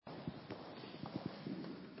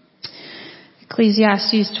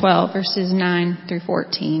Ecclesiastes 12, verses 9 through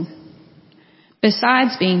 14.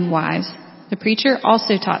 Besides being wise, the preacher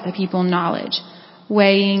also taught the people knowledge,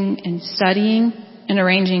 weighing and studying and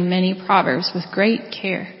arranging many proverbs with great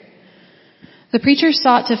care. The preacher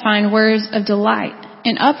sought to find words of delight,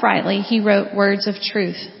 and uprightly he wrote words of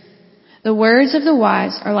truth. The words of the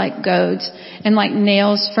wise are like goads, and like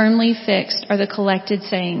nails firmly fixed are the collected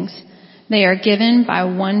sayings. They are given by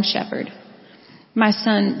one shepherd. My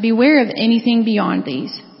son, beware of anything beyond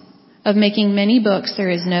these. Of making many books there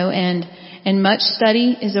is no end, and much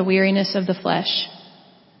study is a weariness of the flesh.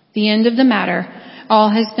 The end of the matter, all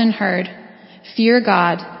has been heard. Fear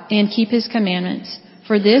God and keep his commandments,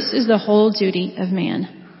 for this is the whole duty of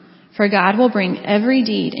man. For God will bring every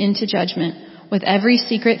deed into judgment with every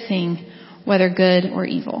secret thing, whether good or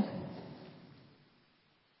evil.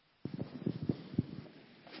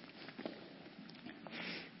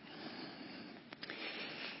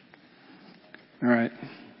 All right,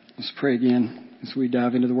 let's pray again as we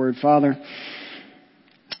dive into the Word. Father,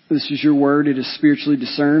 this is your Word. It is spiritually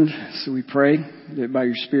discerned, so we pray that by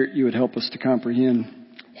your Spirit you would help us to comprehend.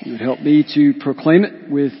 You would help me to proclaim it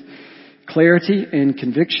with clarity and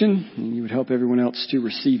conviction, and you would help everyone else to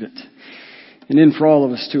receive it. And then for all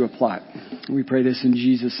of us to apply it. We pray this in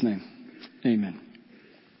Jesus' name. Amen.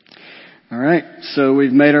 All right, so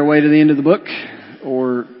we've made our way to the end of the book,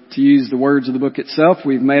 or to use the words of the book itself,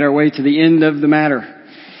 we've made our way to the end of the matter.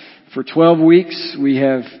 For 12 weeks, we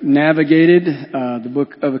have navigated the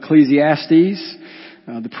book of Ecclesiastes.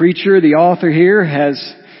 The preacher, the author here, has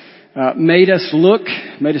made us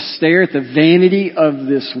stare at the vanity of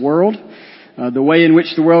this world, the way in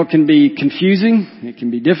which the world can be confusing, it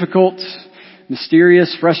can be difficult,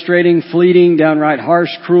 mysterious, frustrating, fleeting, downright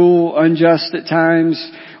harsh, cruel, unjust at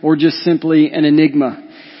times, or just simply an enigma,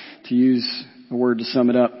 to use a word to sum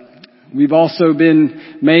it up. We've also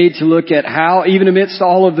been made to look at how, even amidst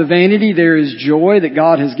all of the vanity, there is joy, that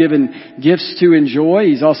God has given gifts to enjoy.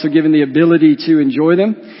 He's also given the ability to enjoy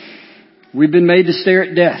them. We've been made to stare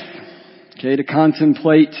at death, to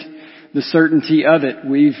contemplate the certainty of it.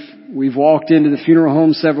 We've walked into the funeral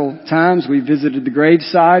home several times. We've visited the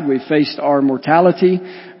graveside. We've faced our mortality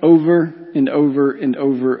over and over and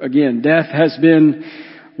over again. Death has been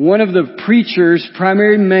one of the preacher's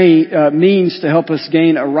primary means to help us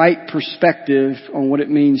gain a right perspective on what it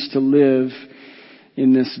means to live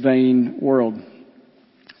in this vain world.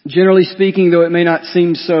 Generally speaking, though it may not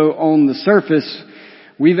seem so on the surface,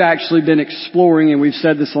 we've actually been exploring, and we've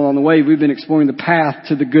said this along the way, we've been exploring the path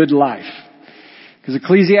to the good life. Because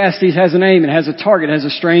Ecclesiastes has an aim, it has a target, it has a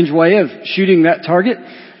strange way of shooting that target,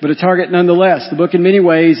 but a target nonetheless. The book in many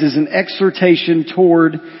ways is an exhortation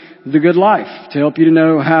toward the good life, to help you to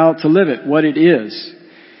know how to live it, what it is.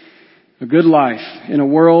 A good life in a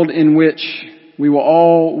world in which we will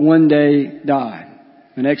all one day die.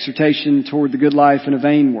 An exhortation toward the good life in a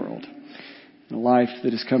vain world. A life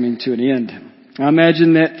that is coming to an end. I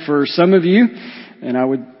imagine that for some of you, and I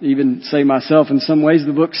would even say myself in some ways,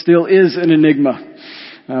 the book still is an enigma.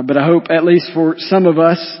 But I hope at least for some of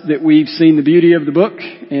us that we've seen the beauty of the book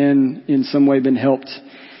and in some way been helped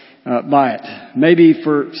by it. Maybe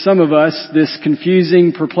for some of us, this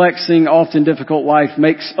confusing, perplexing, often difficult life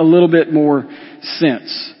makes a little bit more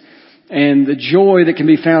sense. And the joy that can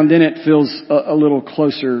be found in it feels a little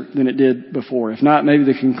closer than it did before. If not, maybe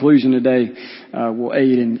the conclusion today will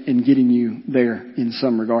aid in getting you there in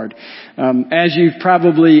some regard. As you've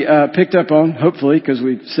probably picked up on, hopefully, because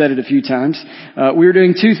we've said it a few times, we're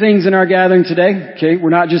doing two things in our gathering today. Okay,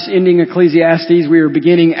 we're not just ending Ecclesiastes, we are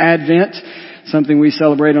beginning Advent, something we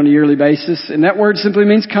celebrate on a yearly basis. And that word simply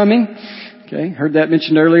means coming. Okay, heard that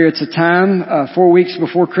mentioned earlier. It's a time 4 weeks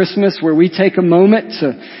before Christmas where we take a moment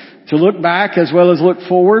to look back as well as look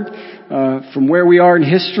forward. From where we are in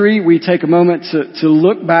history, we take a moment to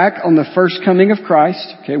look back on the first coming of Christ,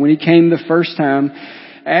 okay, when He came the first time.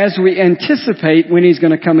 As we anticipate when He's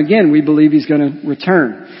going to come again, we believe He's going to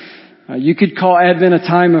return. You could call Advent a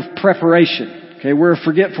time of preparation. Okay, we're a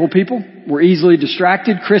forgetful people. We're easily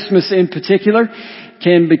distracted. Christmas in particular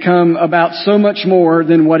can become about so much more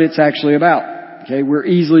than what it's actually about. Okay, we're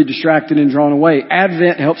easily distracted and drawn away.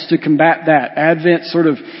 Advent helps to combat that. Advent sort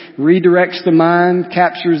of redirects the mind,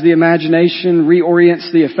 captures the imagination,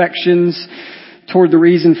 reorients the affections toward the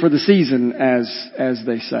reason for the season, as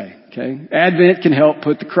they say. Okay, Advent can help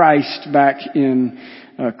put the Christ back in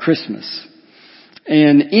Christmas.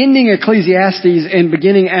 And ending Ecclesiastes and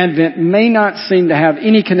beginning Advent may not seem to have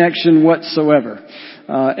any connection whatsoever.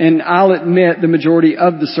 And I'll admit the majority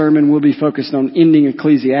of the sermon will be focused on ending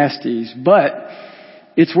Ecclesiastes, but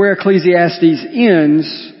it's where Ecclesiastes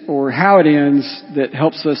ends, or how it ends, that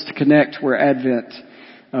helps us to connect where Advent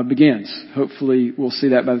begins. Hopefully we'll see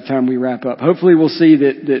that by the time we wrap up. Hopefully we'll see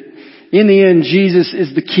that in the end, Jesus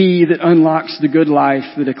is the key that unlocks the good life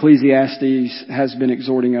that Ecclesiastes has been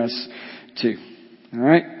exhorting us to. All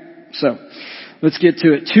right? So, let's get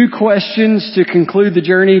to it. 2 questions to conclude the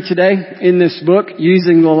journey today in this book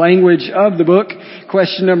using the language of the book.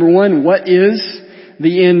 Question number 1, what is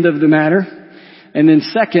the end of the matter? And then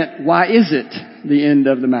second, why is it the end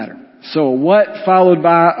of the matter? So a what followed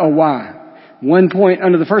by a why. 1 point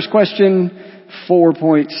under the first question, 4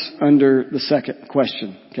 points under the second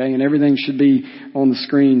question. Okay, and everything should be on the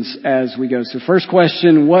screens as we go. So first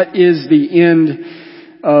question, what is the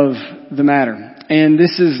end of the matter? And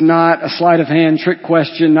this is not a sleight of hand trick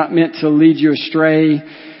question, not meant to lead you astray.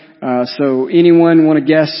 So anyone want to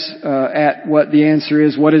guess at what the answer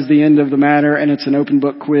is? What is the end of the matter? And it's an open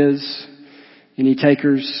book quiz. Any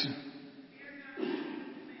takers?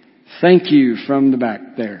 Thank you from the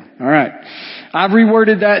back there. All right. I've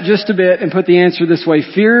reworded that just a bit and put the answer this way.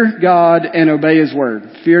 Fear God and obey His word.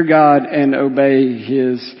 Fear God and obey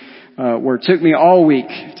His word. Took me all week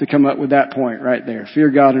to come up with that point right there. Fear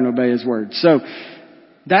God and obey His word. So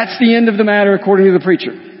that's the end of the matter according to the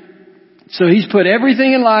preacher. So he's put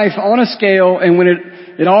everything in life on a scale, and when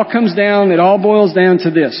it all comes down, it all boils down to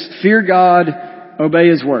this. Fear God, obey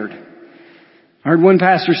His word. I heard one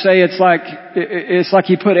pastor say it's like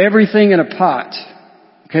he put everything in a pot,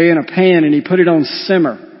 okay, in a pan, and he put it on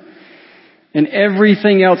simmer. And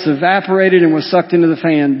everything else evaporated and was sucked into the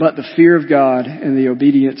fan but the fear of God and the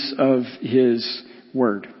obedience of His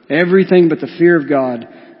word. Everything but the fear of God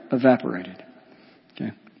evaporated.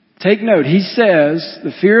 Okay. Take note, he says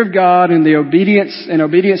the fear of God and the obedience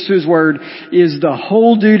to His word is the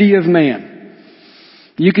whole duty of man.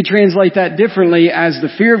 You could translate that differently as the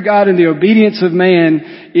fear of God and the obedience of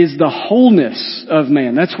man is the wholeness of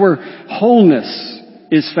man. That's where wholeness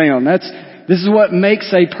is found. This is what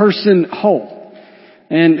makes a person whole.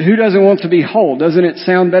 And who doesn't want to be whole? Doesn't it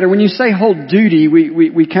sound better? When you say whole duty,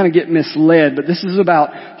 we kind of get misled, but this is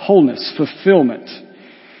about wholeness, fulfillment.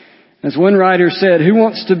 As one writer said, who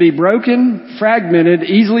wants to be broken, fragmented,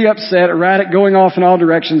 easily upset, erratic, going off in all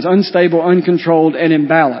directions, unstable, uncontrolled, and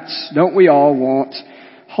imbalanced? Don't we all want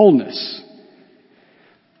wholeness?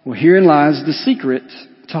 Well, herein lies the secret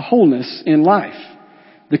to wholeness in life.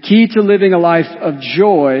 The key to living a life of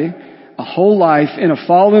joy, a whole life in a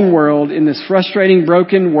fallen world, in this frustrating,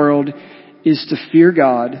 broken world, is to fear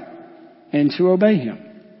God and to obey Him.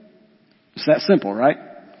 It's that simple, right?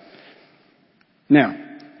 Now,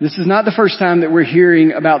 this is not the first time that we're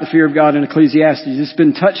hearing about the fear of God in Ecclesiastes. It's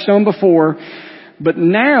been touched on before, but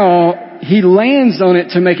now he lands on it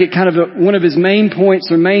to make it kind of one of his main points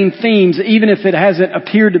or main themes, even if it hasn't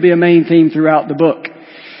appeared to be a main theme throughout the book.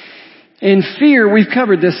 In fear, we've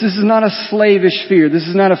covered this. This is not a slavish fear. This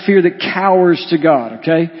is not a fear that cowers to God,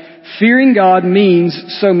 okay? Fearing God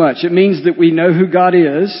means so much. It means that we know who God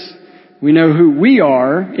is. We know who we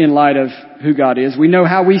are in light of who God is. We know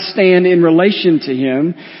how we stand in relation to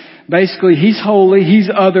Him. Basically, He's holy, He's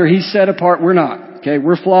other, He's set apart, we're not. Okay,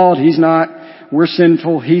 we're flawed, He's not. We're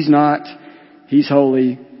sinful, He's not. He's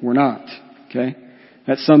holy, we're not. Okay?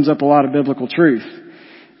 That sums up a lot of biblical truth.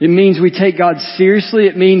 It means we take God seriously.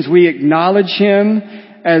 It means we acknowledge Him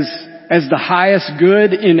as the highest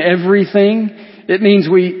good in everything. It means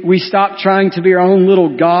we stop trying to be our own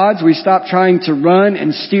little gods. We stop trying to run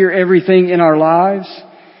and steer everything in our lives.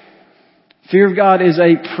 Fear of God is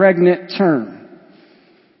a pregnant term.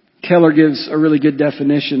 Keller gives a really good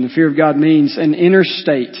definition. The fear of God means an inner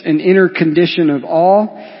state, an inner condition of awe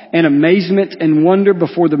and amazement and wonder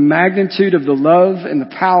before the magnitude of the love and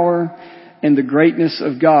the power and the greatness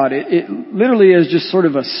of God. It literally is just sort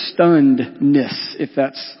of a stunnedness, if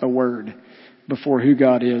that's a word, before who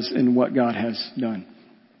God is and what God has done.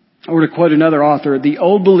 Or to quote another author, the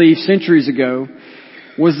old belief centuries ago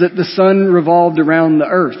was that the sun revolved around the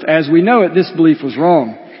earth. As we know it, this belief was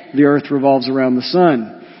wrong. The earth revolves around the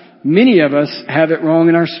sun. Many of us have it wrong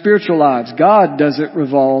in our spiritual lives. God doesn't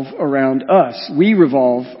revolve around us. We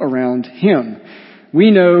revolve around Him.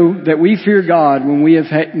 We know that we fear God when we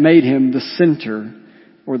have made Him the center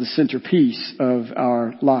or the centerpiece of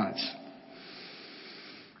our lives.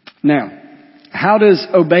 Now, how does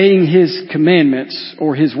obeying His commandments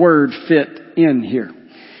or His word fit in here?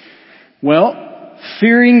 Well,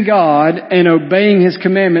 fearing God and obeying His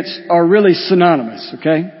commandments are really synonymous,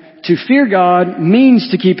 okay? To fear God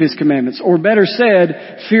means to keep His commandments, or better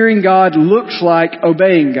said, fearing God looks like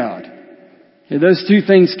obeying God. Those two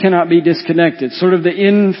things cannot be disconnected. Sort of the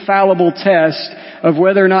infallible test of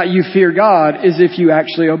whether or not you fear God is if you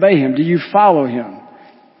actually obey Him. Do you follow Him?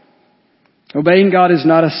 Obeying God is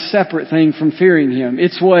not a separate thing from fearing Him.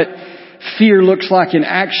 It's what fear looks like in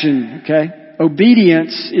action, okay?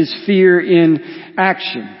 Obedience is fear in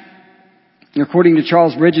action. According to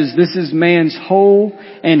Charles Bridges, this is man's whole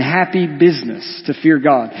and happy business to fear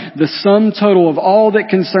God. The sum total of all that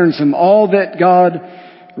concerns him, all that God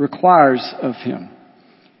requires of him.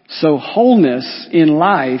 So wholeness in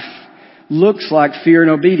life looks like fear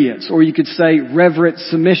and obedience, or you could say reverent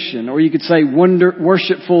submission, or you could say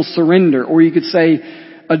worshipful surrender, or you could say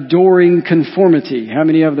adoring conformity. How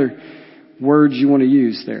many other words you want to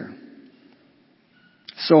use there?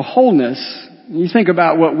 So wholeness, you think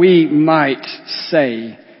about what we might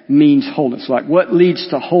say means wholeness. Like what leads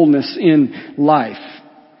to wholeness in life?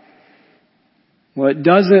 Well, it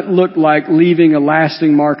doesn't look like leaving a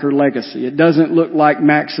lasting mark or legacy. It doesn't look like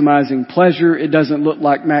maximizing pleasure. It doesn't look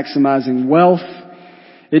like maximizing wealth.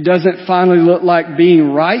 It doesn't finally look like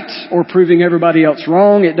being right or proving everybody else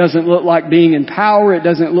wrong. It doesn't look like being in power. It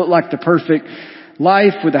doesn't look like the perfect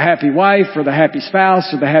life with a happy wife or the happy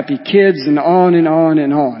spouse or the happy kids and on and on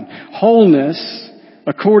and on. Wholeness,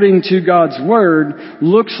 according to God's Word,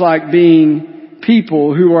 looks like being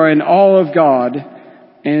people who are in awe of God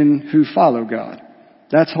and who follow God.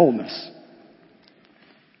 That's wholeness.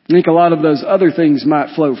 I think a lot of those other things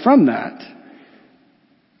might flow from that,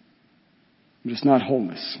 but it's not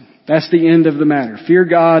wholeness. That's the end of the matter. Fear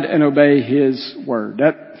God and obey His Word.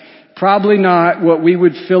 That's probably not what we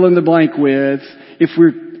would fill in the blank with if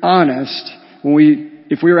we're honest.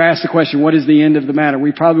 If we were asked the question, what is the end of the matter?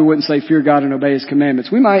 We probably wouldn't say fear God and obey His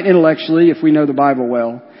commandments. We might intellectually if we know the Bible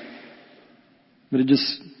well, but it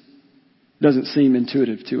just doesn't seem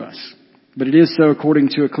intuitive to us. But it is so according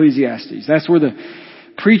to Ecclesiastes. That's where the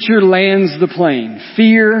preacher lands the plane.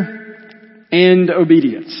 Fear and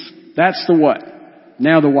obedience. That's the what.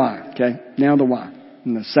 Now the why. Okay? Now the why.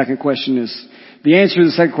 And the second question is, the answer to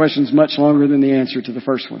the second question is much longer than the answer to the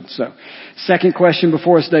first one. So, second question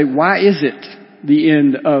before us today, why is it the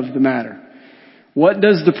end of the matter? What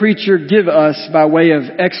does the preacher give us by way of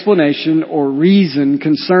explanation or reason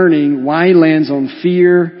concerning why he lands on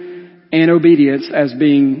fear and obedience as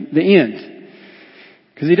being the end?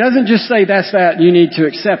 Because he doesn't just say that's that, you need to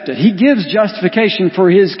accept it. He gives justification for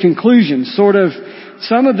his conclusion. Sort of,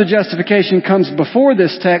 some of the justification comes before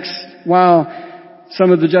this text, while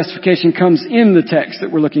some of the justification comes in the text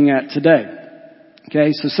that we're looking at today.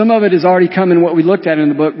 Okay, so some of it is already come in what we looked at in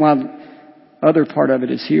the book, while the other part of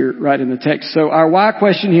it is here right in the text. So our why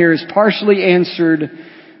question here is partially answered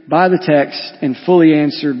by the text and fully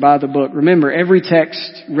answered by the book. Remember, every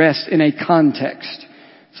text rests in a context.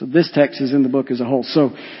 So this text is in the book as a whole.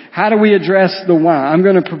 So how do we address the why? I'm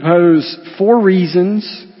going to propose 4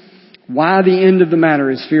 reasons why the end of the matter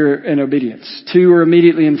is fear and obedience. 2 are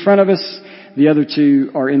immediately in front of us. The other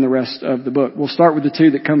 2 are in the rest of the book. We'll start with the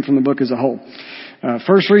 2 that come from the book as a whole.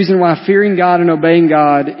 First reason why fearing God and obeying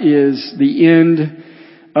God is the end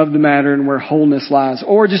of the matter and where wholeness lies.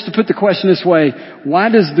 Or just to put the question this way, why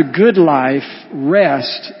does the good life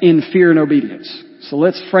rest in fear and obedience? So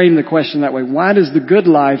let's frame the question that way. Why does the good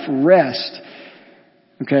life rest,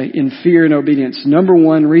 in fear and obedience?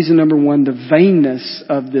 Reason number one, the vainness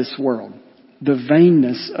of this world. The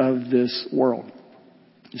vainness of this world.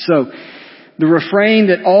 So, the refrain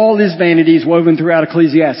that all is vanity is woven throughout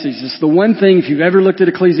Ecclesiastes. It's the one thing, if you've ever looked at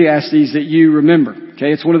Ecclesiastes, that you remember.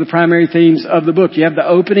 Okay, it's one of the primary themes of the book. You have the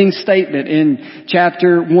opening statement in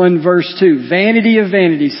chapter 1, verse 2. Vanity of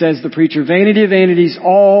vanities, says the preacher. Vanity of vanities,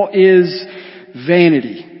 all is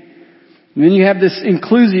vanity. And then you have this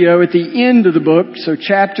inclusio at the end of the book. So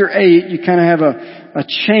chapter 8, you kind of have a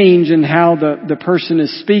change in how the person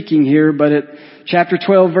is speaking here. But at chapter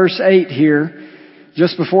 12, verse 8 here,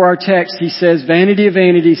 just before our text, he says, vanity of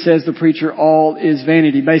vanity, says the preacher, all is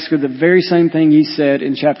vanity. Basically the very same thing he said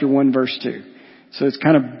in chapter 1, verse 2. So it's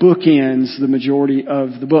kind of bookends the majority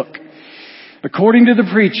of the book. According to the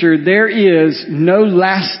preacher, there is no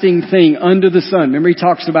lasting thing under the sun. Remember, he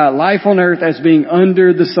talks about life on earth as being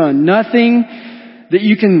under the sun. Nothing that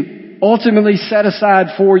you can ultimately set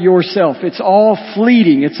aside for yourself. It's all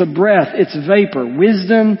fleeting. It's a breath. It's vapor.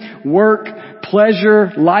 Wisdom, work,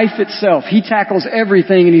 pleasure, life itself. He tackles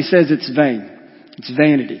everything and he says it's vain. It's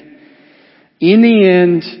vanity. In the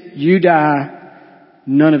end, you die.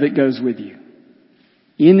 None of it goes with you.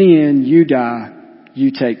 In the end, you die.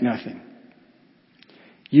 You take nothing.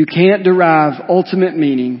 You can't derive ultimate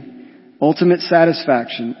meaning, ultimate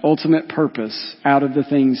satisfaction, ultimate purpose out of the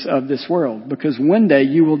things of this world. Because one day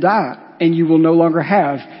you will die and you will no longer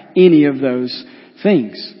have any of those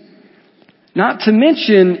things. Not to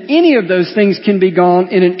mention, any of those things can be gone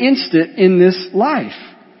in an instant in this life.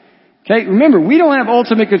 Okay, remember, we don't have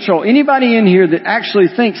ultimate control. Anybody in here that actually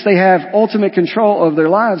thinks they have ultimate control of their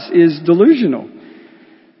lives is delusional.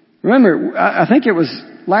 Remember, I think it was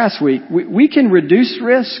last week, we can reduce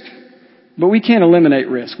risk, but we can't eliminate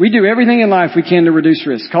risk. We do everything in life we can to reduce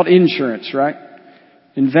risk. It's called insurance, right?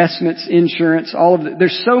 Investments, insurance, all of it.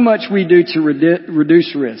 There's so much we do to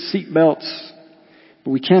reduce risk. Seat belts,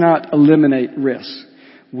 but we cannot eliminate risk.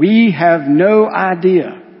 We have no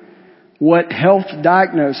idea what health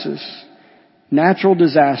diagnosis, natural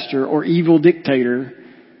disaster, or evil dictator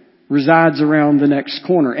resides around the next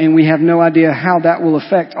corner. And we have no idea how that will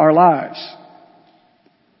affect our lives.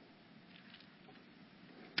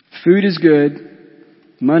 Food is good.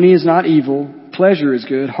 Money is not evil. Pleasure is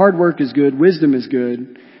good. Hard work is good. Wisdom is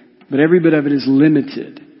good. But every bit of it is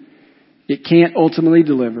limited. It can't ultimately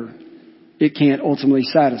deliver. It can't ultimately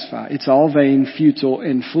satisfy. It's all vain, futile,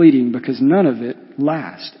 and fleeting because none of it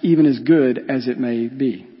lasts, even as good as it may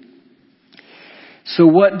be. So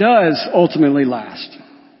what does ultimately last?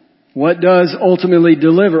 What does ultimately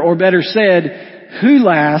deliver? Or better said, who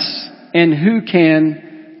lasts and who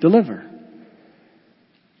can deliver?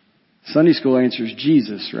 Sunday school answer is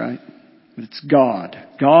Jesus, right? But it's God.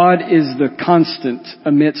 God is the constant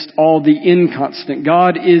amidst all the inconstant.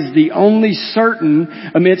 God is the only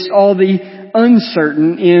certain amidst all the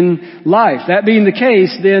uncertain in life. That being the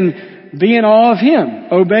case, then be in awe of Him.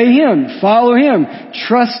 Obey Him. Follow Him.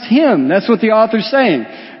 Trust Him. That's what the author's saying.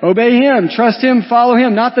 Obey Him. Trust Him. Follow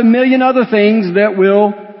Him. Not the million other things that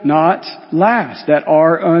will not last, that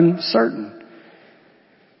are uncertain.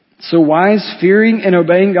 So why is fearing and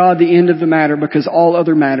obeying God the end of the matter? Because all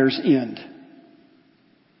other matters end.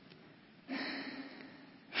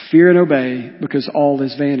 Fear and obey because all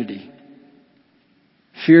is vanity.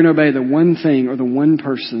 Fear and obey the one thing or the one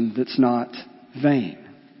person that's not vain.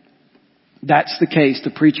 That's the case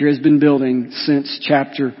the preacher has been building since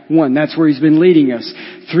chapter 1. That's where he's been leading us.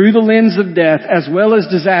 Through the lens of death as well as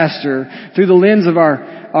disaster, through the lens of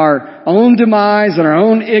our own demise and our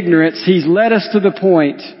own ignorance, he's led us to the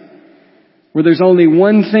point where there's only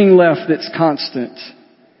one thing left that's constant.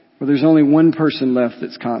 Where there's only one person left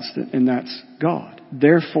that's constant, and that's God.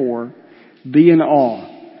 Therefore, be in awe,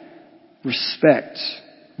 respect,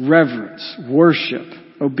 reverence, worship,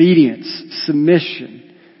 obedience,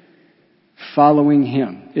 submission, following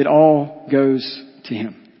Him. It all goes to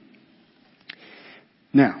Him.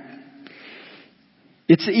 Now,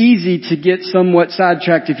 it's easy to get somewhat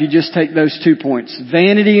sidetracked if you just take those 2 points.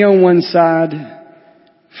 Vanity on one side,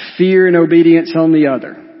 fear and obedience on the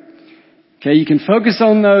other. Okay, you can focus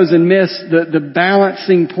on those and miss the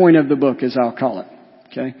balancing point of the book, as I'll call it.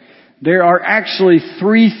 Okay, there are actually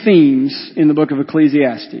 3 themes in the book of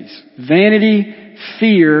Ecclesiastes. Vanity,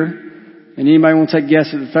 fear, and anybody want to take a guess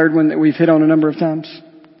at the third one that we've hit on a number of times?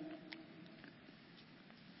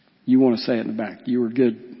 You want to say it in the back. You were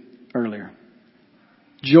good earlier.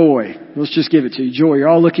 Joy. Let's just give it to you. Joy. You're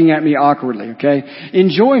all looking at me awkwardly, okay?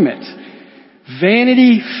 Enjoyment.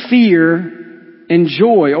 Vanity, fear, and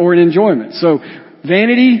joy, or an enjoyment. So,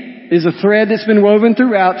 vanity is a thread that's been woven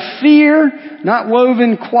throughout. Fear, not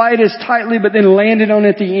woven quite as tightly, but then landed on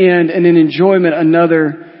at the end. And then enjoyment,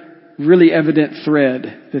 another really evident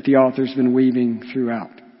thread that the author's been weaving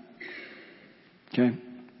throughout. Okay?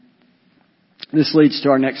 This leads to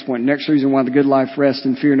our next point. Next reason why the good life rests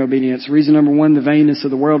in fear and obedience. Reason number 1, the vainness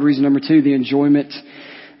of the world. Reason number 2, the enjoyment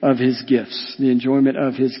of His gifts. The enjoyment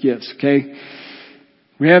of His gifts. Okay?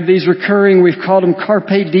 We have these recurring, we've called them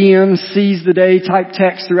carpe diem, seize the day type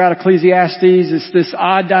texts throughout Ecclesiastes. It's this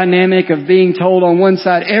odd dynamic of being told on one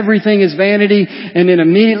side everything is vanity, and then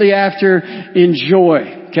immediately after,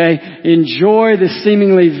 enjoy. Okay? Enjoy the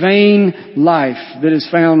seemingly vain life that is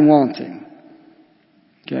found wanting.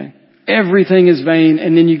 Okay? Everything is vain,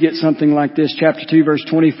 and then you get something like this, chapter 2, verse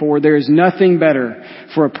 24. There is nothing better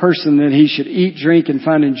for a person than he should eat, drink, and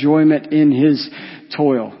find enjoyment in his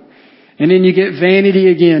toil. And then you get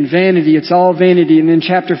vanity again. Vanity. It's all vanity. And then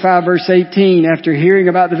chapter 5, verse 18, after hearing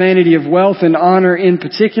about the vanity of wealth and honor in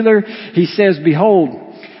particular, he says, behold,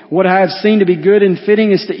 what I have seen to be good and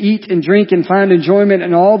fitting is to eat and drink and find enjoyment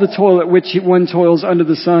in all the toil at which one toils under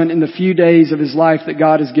the sun in the few days of his life that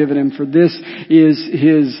God has given him, for this is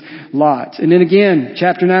his lot. And then again,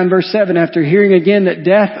 chapter 9, verse 7, after hearing again that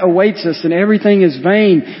death awaits us and everything is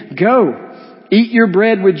vain, go. Eat your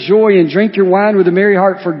bread with joy and drink your wine with a merry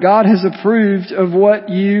heart, for God has approved of what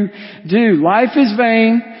you do. Life is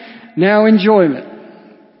vain, now enjoyment.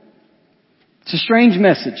 It's a strange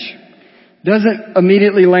message. Doesn't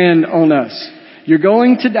immediately land on us. You're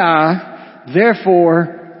going to die,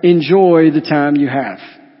 therefore enjoy the time you have.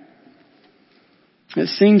 It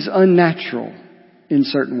seems unnatural in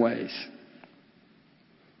certain ways.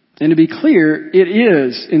 And to be clear, it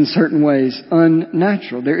is in certain ways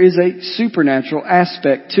unnatural. There is a supernatural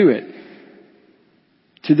aspect to it.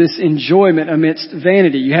 to this enjoyment amidst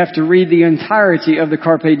vanity. You have to read the entirety of the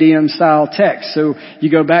Carpe Diem style text. So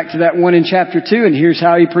you go back to that one in chapter 2, and here's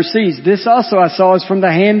how he proceeds. This also I saw is from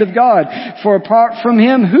the hand of God. For apart from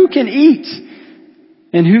him, who can eat?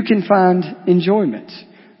 And who can find enjoyment?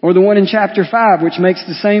 Or the one in chapter 5, which makes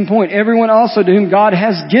the same point. Everyone also to whom God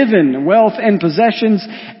has given wealth and possessions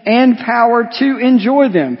and power to enjoy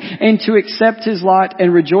them and to accept his lot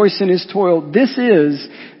and rejoice in his toil. This is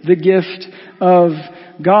the gift of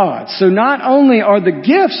God. So not only are the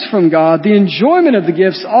gifts from God, the enjoyment of the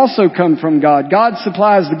gifts also come from God. God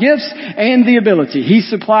supplies the gifts and the ability. He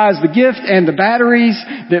supplies the gift and the batteries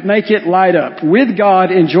that make it light up. With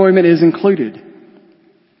God, enjoyment is included.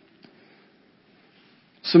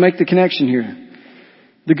 So make the connection here.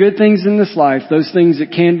 The good things in this life, those things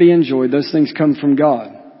that can be enjoyed, those things come from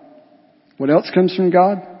God. What else comes from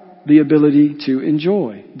God? The ability to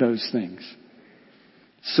enjoy those things.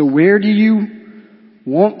 So where do you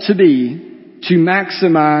want to be to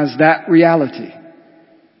maximize that reality?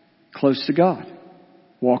 Close to God.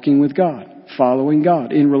 Walking with God. Following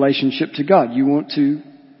God. In relationship to God. You want to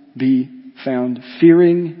be found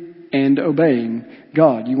fearing and obeying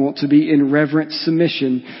God. You want to be in reverent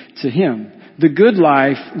submission to him. The good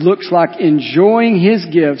life looks like enjoying his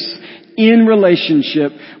gifts in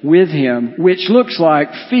relationship with him, which looks like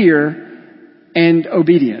fear and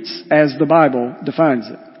obedience, as the Bible defines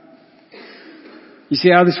it. You see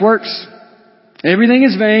how this works? Everything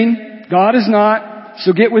is vain. God is not.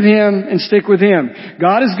 So get with him and stick with him.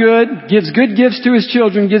 God is good, gives good gifts to his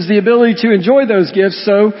children, gives the ability to enjoy those gifts.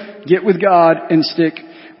 So get with God and stick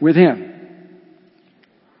with him.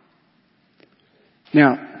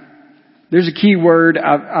 Now, there's a key word.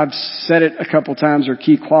 I've said it a couple times, or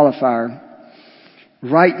key qualifier.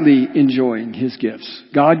 Rightly enjoying his gifts.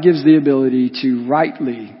 God gives the ability to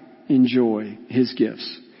rightly enjoy his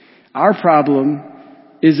gifts. Our problem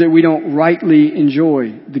is that we don't rightly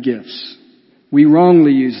enjoy the gifts. We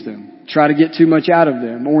wrongly use them, try to get too much out of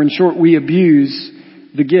them, or in short, we abuse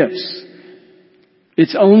the gifts.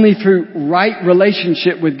 It's only through right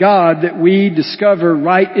relationship with God that we discover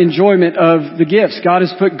right enjoyment of the gifts. God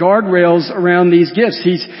has put guardrails around these gifts.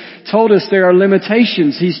 He's told us there are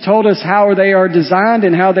limitations. He's told us how they are designed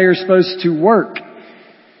and how they are supposed to work.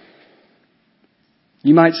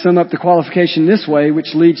 You might sum up the qualification this way,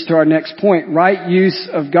 which leads to our next point. Right use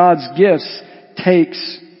of God's gifts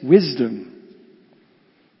takes wisdom.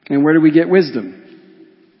 And where do we get wisdom?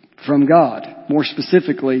 From God. More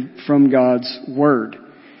specifically, from God's Word.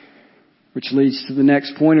 Which leads to the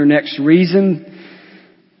next point or next reason.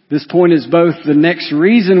 This point is both the next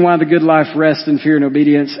reason why the good life rests in fear and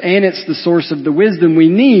obedience, and it's the source of the wisdom we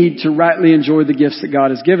need to rightly enjoy the gifts that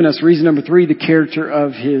God has given us. Reason number 3, the character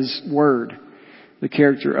of His Word. The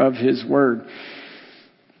character of His Word.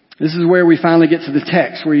 This is where we finally get to the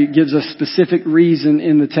text, where He gives us specific reason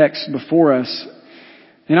in the text before us.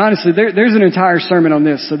 And honestly, there's an entire sermon on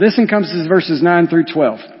this. So this encompasses verses 9 through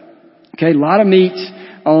 12. Okay, a lot of meat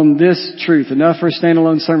on this truth. Enough for a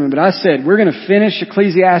standalone sermon. But I said, we're going to finish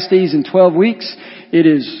Ecclesiastes in 12 weeks. It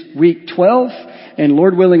is week 12. And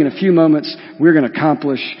Lord willing, in a few moments, we're going to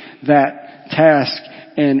accomplish that task.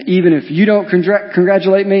 And even if you don't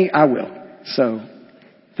congratulate me, I will. So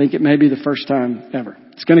I think it may be the first time ever.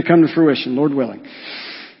 It's going to come to fruition, Lord willing.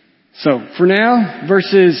 So for now,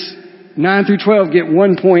 verses 9 through 12 get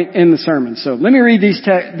 1 point in the sermon. So let me read these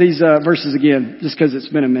verses again, just because it's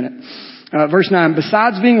been a minute. Verse 9,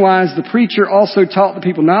 besides being wise, the preacher also taught the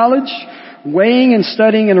people knowledge, weighing and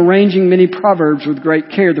studying and arranging many proverbs with great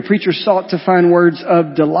care. The preacher sought to find words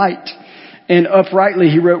of delight, and uprightly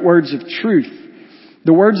he wrote words of truth.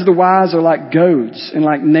 The words of the wise are like goads, and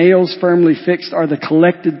like nails firmly fixed are the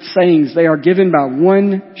collected sayings. They are given by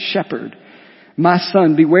one shepherd. My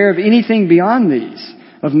son, beware of anything beyond these.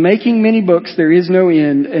 Of making many books there is no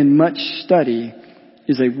end, and much study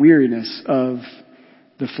is a weariness of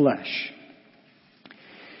the flesh.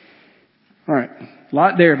 All right, a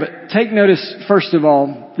lot there, but take notice, first of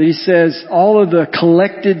all, that he says all of the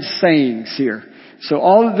collected sayings here. So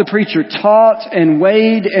all of the preacher taught and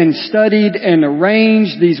weighed and studied and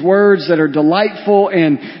arranged these words that are delightful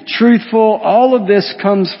and truthful. All of this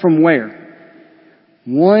comes from where?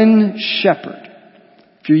 One shepherd.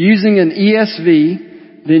 If you're using an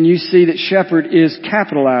ESV, then you see that shepherd is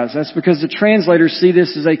capitalized. That's because the translators see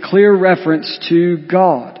this as a clear reference to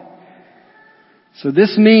God. So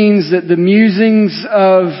this means that the musings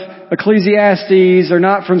of Ecclesiastes are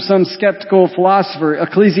not from some skeptical philosopher.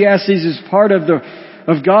 Ecclesiastes is part of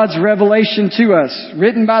of God's revelation to us,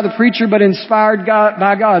 written by the preacher but inspired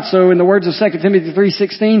by God. So in the words of 2 Timothy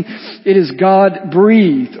 3:16, it is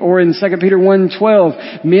God-breathed. Or in 2 Peter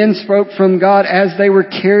 1:12, men spoke from God as they were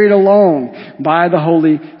carried along by the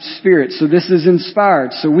Holy Spirit. So this is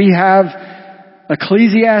inspired. So we have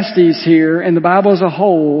Ecclesiastes here and the Bible as a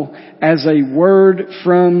whole as a word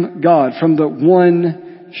from God, from the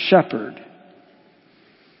one shepherd.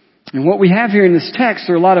 And what we have here in this text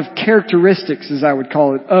are a lot of characteristics, as I would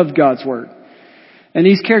call it, of God's Word. And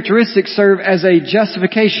these characteristics serve as a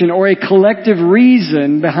justification or a collective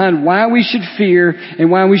reason behind why we should fear and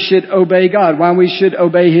why we should obey God, why we should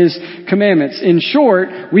obey His commandments. In short,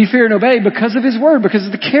 we fear and obey because of His Word, because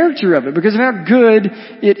of the character of it, because of how good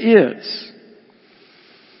it is.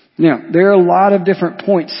 Now, there are a lot of different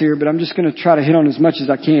points here, but I'm just going to try to hit on as much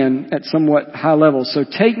as I can at somewhat high level. So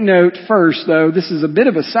take note first, though, this is a bit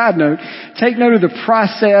of a side note, take note of the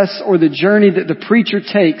process or the journey that the preacher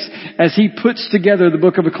takes as he puts together the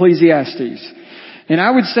book of Ecclesiastes. And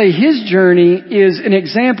I would say his journey is an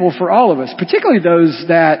example for all of us, particularly those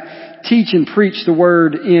that teach and preach the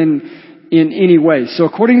word in any way. So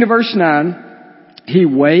according to verse 9, he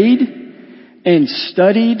weighed and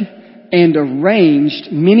studied and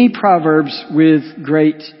arranged many proverbs with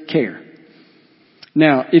great care.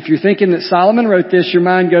 Now, if you're thinking that Solomon wrote this, your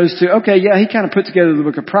mind goes to, okay, yeah, he kind of put together the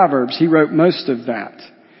book of Proverbs. He wrote most of that.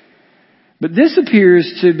 But this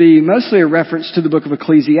appears to be mostly a reference to the book of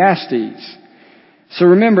Ecclesiastes. So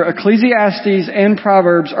remember, Ecclesiastes and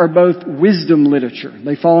Proverbs are both wisdom literature.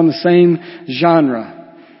 They fall in the same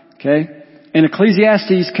genre. Okay? And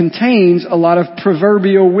Ecclesiastes contains a lot of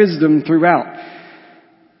proverbial wisdom throughout.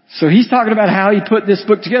 So he's talking about how he put this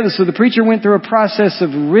book together. So the preacher went through a process of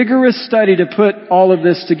rigorous study to put all of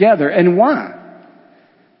this together. And why?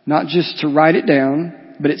 Not just to write it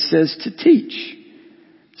down, but it says to teach.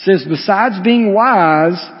 It says besides being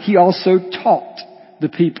wise, he also taught the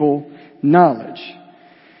people knowledge.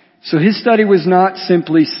 So his study was not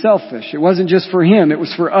simply selfish. It wasn't just for him, it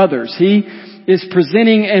was for others. He is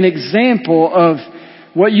presenting an example of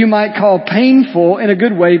what you might call painful, in a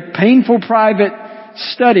good way, painful private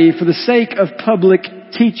study for the sake of public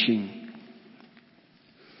teaching.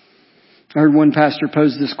 I heard one pastor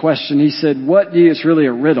pose this question. He said, it's really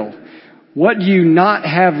a riddle. What do you not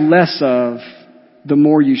have less of the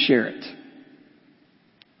more you share it?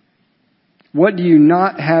 What do you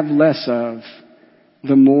not have less of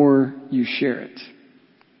the more you share it?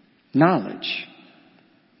 Knowledge.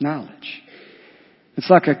 Knowledge. It's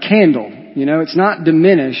like a candle, it's not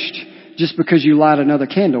diminished just because you light another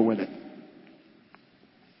candle with it.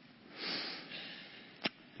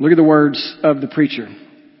 Look at the words of the preacher,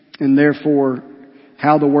 and therefore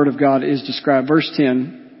how the Word of God is described. Verse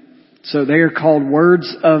 10, so they are called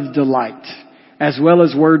words of delight, as well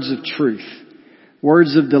as words of truth.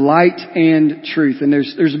 Words of delight and truth. And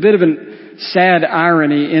there's a bit of a sad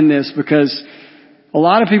irony in this, because a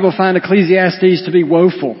lot of people find Ecclesiastes to be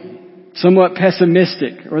woeful, somewhat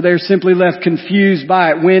pessimistic, or they're simply left confused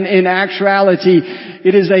by it, when in actuality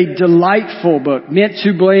it is a delightful book meant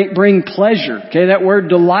to bring pleasure. Okay, that word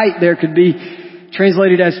delight there could be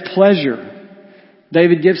translated as pleasure.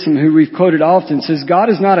 David Gibson, who we've quoted often, says, God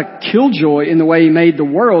is not a killjoy in the way He made the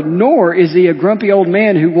world, nor is He a grumpy old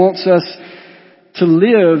man who wants us to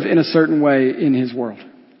live in a certain way in His world.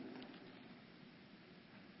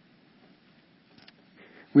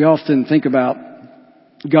 We often think about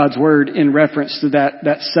God's Word in reference to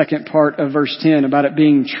that second part of verse 10 about it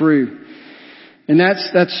being true. And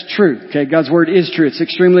that's true. Okay, God's Word is true. It's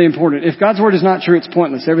extremely important. If God's Word is not true, it's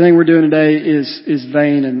pointless. Everything we're doing today is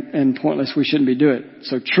vain and pointless. We shouldn't be doing it.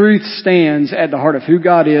 So truth stands at the heart of who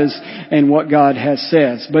God is and what God has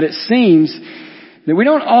said. But it seems that we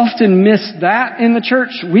don't often miss that in the church.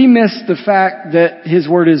 We miss the fact that His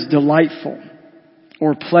Word is delightful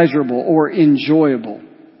or pleasurable or enjoyable.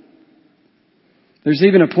 There's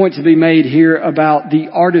even a point to be made here about the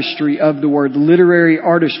artistry of the Word, literary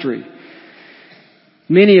artistry.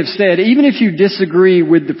 Many have said, even if you disagree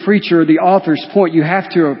with the preacher or the author's point, you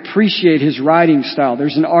have to appreciate his writing style.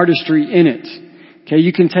 There's an artistry in it. Okay,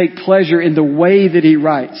 you can take pleasure in the way that he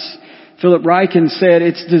writes. Philip Ryken said,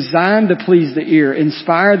 it's designed to please the ear,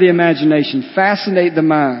 inspire the imagination, fascinate the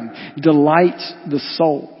mind, delight the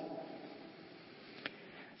soul.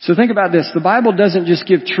 So think about this. The Bible doesn't just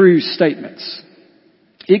give true statements.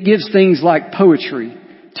 It gives things like poetry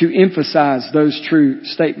to emphasize those true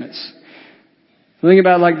statements. Think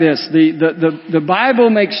about it like this. The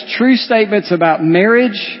Bible makes true statements about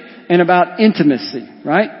marriage and about intimacy,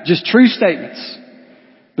 right? Just true statements.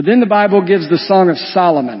 But then the Bible gives the Song of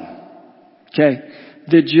Solomon, okay,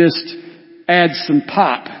 that just adds some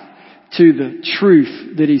pop to the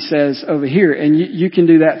truth that he says over here. And you can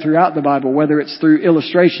do that throughout the Bible, whether it's through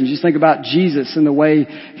illustrations. Just think about Jesus and the way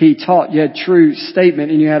he taught. You had true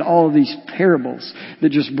statement and you had all of these parables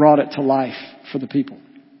that just brought it to life for the people.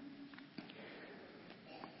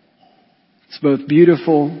 It's both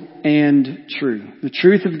beautiful and true. The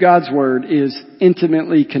truth of God's Word is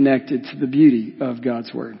intimately connected to the beauty of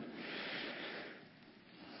God's Word.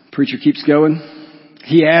 Preacher keeps going.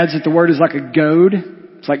 He adds that the Word is like a goad.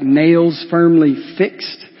 It's like nails firmly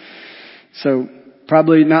fixed. So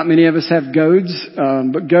probably not many of us have goads,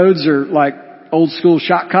 but goads are like old school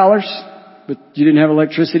shock collars, but you didn't have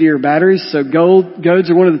electricity or batteries. So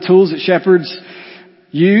goads are one of the tools that shepherds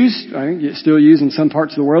used, I think it's still used in some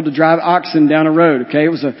parts of the world, to drive oxen down a road. Okay, it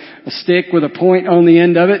was a stick with a point on the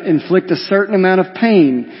end of it, inflict a certain amount of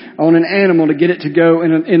pain on an animal to get it to go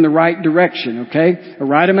in the right direction. Okay, a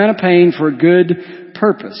right amount of pain for a good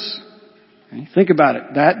purpose. Okay? Think about it.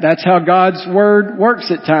 That's how God's Word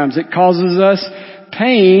works at times. It causes us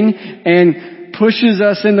pain and pushes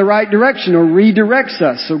us in the right direction or redirects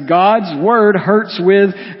us. So God's Word hurts with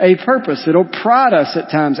a purpose. It'll prod us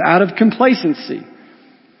at times out of complacency.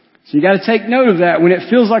 So you got to take note of that when it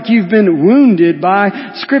feels like you've been wounded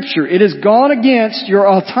by Scripture. It has gone against your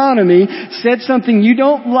autonomy, said something you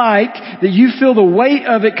don't like, that you feel the weight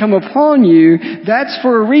of it come upon you. That's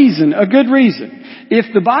for a reason, a good reason.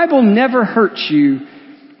 If the Bible never hurts you,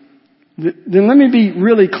 then let me be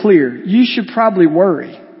really clear. You should probably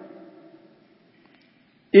worry.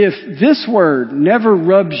 If this Word never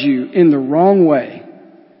rubs you in the wrong way,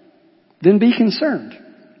 then be concerned.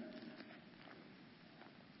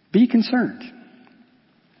 Be concerned.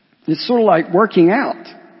 It's sort of like working out.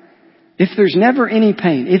 If there's never any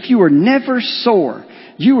pain, if you are never sore,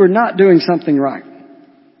 you are not doing something right.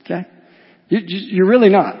 Okay? You're really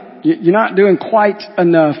not. You're not doing quite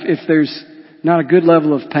enough if there's not a good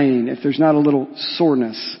level of pain, if there's not a little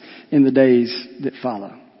soreness in the days that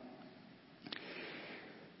follow.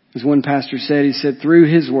 As one pastor said, he said,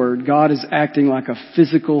 through His Word, God is acting like a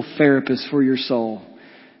physical therapist for your soul.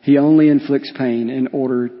 He only inflicts pain in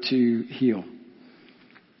order to heal.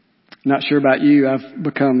 Not sure about you, I've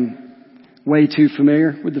become way too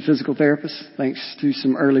familiar with the physical therapist thanks to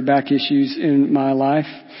some early back issues in my life.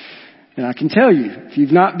 And I can tell you, if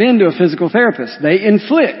you've not been to a physical therapist, they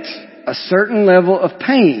inflict a certain level of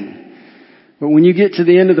pain. But when you get to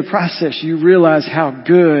the end of the process, you realize how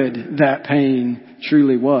good that pain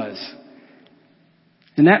truly was.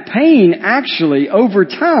 And that pain actually, over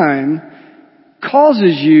time,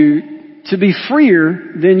 causes you to be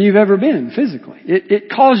freer than you've ever been physically.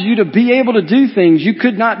 It causes you to be able to do things you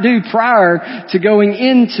could not do prior to going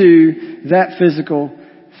into that physical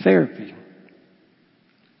therapy.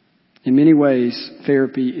 In many ways,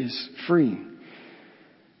 therapy is freeing.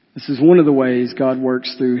 This is one of the ways God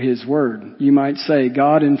works through His Word. You might say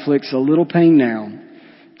God inflicts a little pain now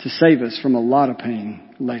to save us from a lot of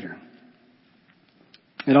pain later.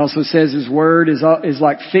 It also says His Word is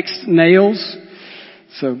like fixed nails.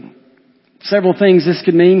 So, several things this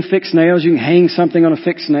could mean. Fixed nails. You can hang something on a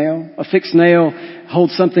fixed nail. A fixed nail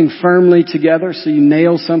holds something firmly together, so you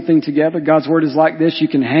nail something together. God's Word is like this. You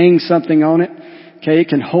can hang something on it. Okay, it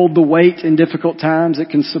can hold the weight in difficult times. It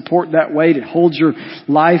can support that weight. It holds your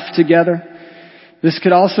life together. This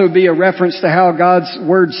could also be a reference to how God's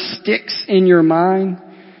Word sticks in your mind.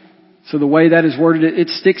 So the way that is worded, it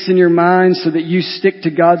sticks in your mind so that you stick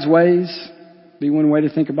to God's ways. Be one way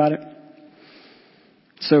to think about it.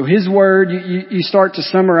 So His Word, you start to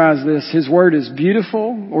summarize this. His Word is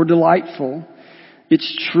beautiful or delightful.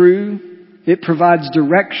 It's true. It provides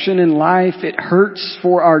direction in life. It hurts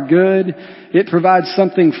for our good. It provides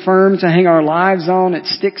something firm to hang our lives on. It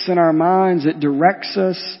sticks in our minds. It directs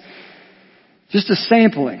us. Just a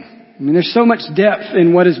sampling. I mean, there's so much depth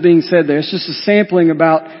in what is being said there. It's just a sampling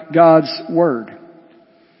about God's Word.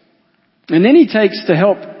 And then He takes to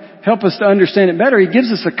help us to understand it better, He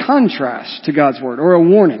gives us a contrast to God's Word, or a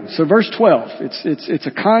warning. So verse 12, it's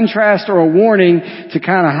a contrast or a warning to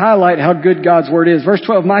kind of highlight how good God's Word is. Verse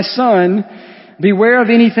 12, my son, beware of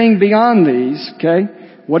anything beyond these. Okay?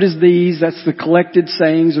 What is these? That's the collected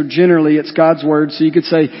sayings, or generally it's God's Word. So you could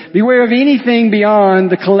say, beware of anything beyond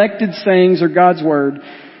the collected sayings or God's Word.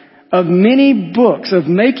 Of many books, of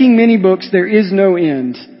making many books, there is no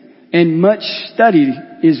end. And much study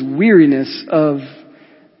is weariness of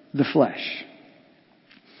the flesh.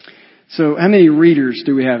 So how many readers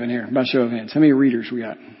do we have in here? By show of hands. How many readers we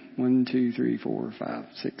got? 1, 2, 3, 4, 5,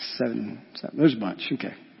 6, 7. There's a bunch.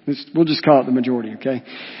 Okay. We'll just call it the majority, okay?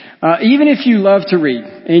 Even if you love to read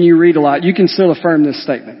and you read a lot, you can still affirm this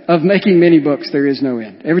statement. Of making many books, there is no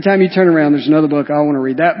end. Every time you turn around, there's another book. I want to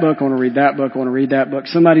read that book. I want to read that book. I want to read that book.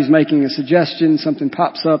 Somebody's making a suggestion. Something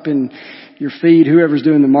pops up in your feed. Whoever's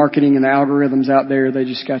doing the marketing and the algorithms out there, they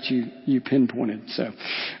just got you pinpointed. So,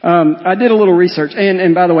 I did a little research.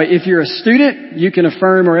 And by the way, if you're a student, you can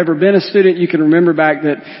affirm, or ever been a student, you can remember back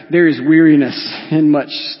that there is weariness in much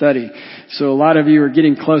study. So a lot of you are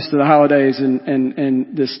getting close to the holidays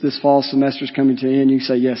and this fall semester is coming to an end. You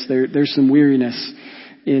say, yes, there's some weariness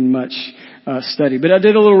in much study. But I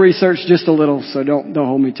did a little research, just a little, so don't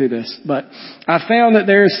hold me to this. But I found that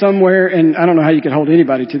there is somewhere, and I don't know how you could hold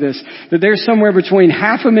anybody to this, that there's somewhere between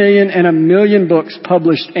 500,000 and 1 million books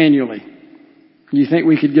published annually. You think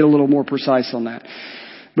we could get a little more precise on that?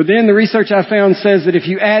 But then the research I found says that if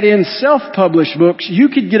you add in self-published books, you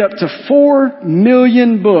could get up to 4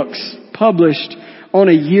 million books published on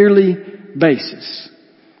a yearly basis.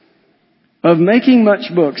 Of making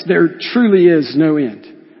much books, there truly is no end.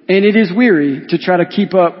 And it is weary to try to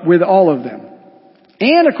keep up with all of them.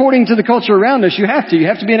 And according to the culture around us, you have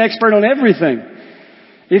to be an expert on everything.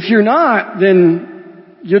 If you're not,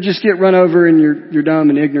 then you'll just get run over and you're dumb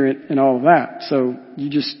and ignorant and all of that. So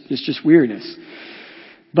it's just weariness.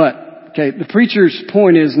 But, okay, the preacher's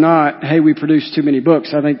point is not, hey, we produce too many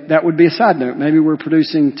books. I think that would be a side note. Maybe we're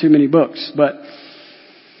producing too many books. But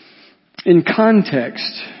in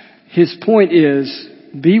context, his point is,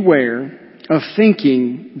 beware of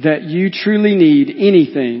thinking that you truly need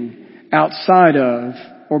anything outside of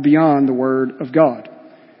or beyond the Word of God.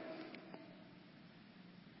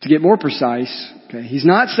 To get more precise, okay, he's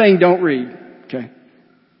not saying don't read, okay?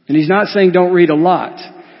 And he's not saying don't read a lot.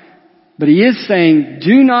 But he is saying,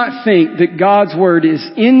 do not think that God's Word is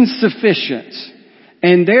insufficient,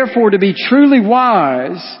 and therefore to be truly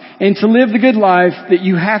wise and to live the good life that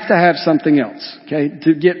you have to have something else, okay,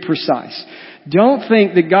 to get precise. Don't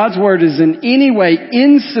think that God's Word is in any way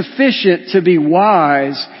insufficient to be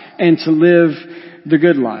wise and to live the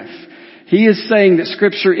good life. He is saying that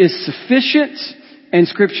Scripture is sufficient and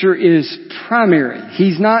Scripture is primary.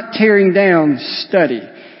 He's not tearing down study,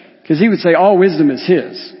 because he would say all wisdom is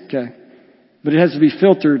His, okay? But it has to be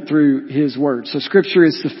filtered through His Word. So Scripture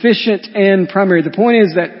is sufficient and primary. The point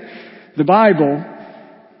is that the Bible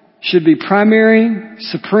should be primary,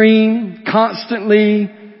 supreme,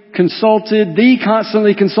 constantly consulted, the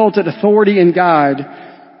constantly consulted authority and guide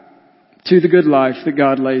to the good life that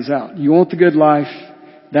God lays out. You want the good life?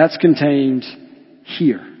 That's contained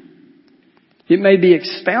here. It may be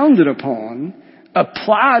expounded upon,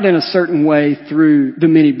 applied in a certain way through the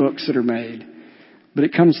many books that are made, but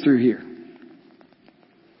it comes through here.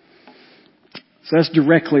 So that's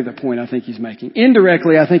directly the point I think he's making.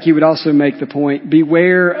 Indirectly, I think he would also make the point,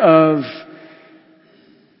 beware of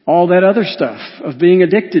all that other stuff, of being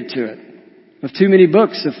addicted to it, of too many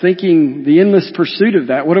books, of thinking the endless pursuit of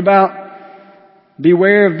that. What about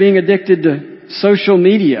beware of being addicted to social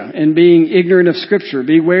media and being ignorant of Scripture?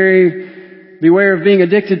 Beware of being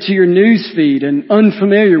addicted to your news feed and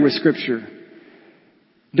unfamiliar with Scripture.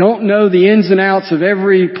 Don't know the ins and outs of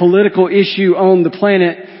every political issue on the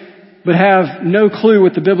planet, but have no clue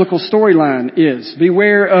what the biblical storyline is.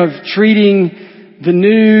 Beware of treating the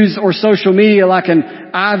news or social media like an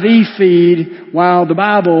IV feed while the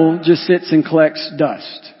Bible just sits and collects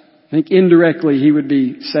dust. I think indirectly he would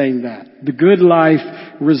be saying that. The good life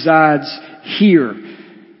resides here.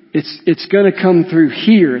 It's going to come through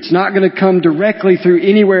here. It's not going to come directly through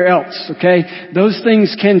anywhere else, okay? Those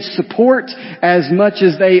things can support as much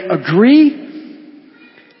as they agree,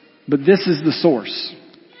 but this is the source.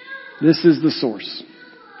 This is the source.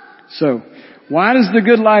 So, why does the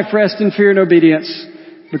good life rest in fear and obedience?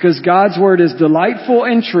 Because God's Word is delightful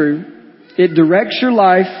and true. It directs your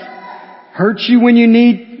life, hurts you when you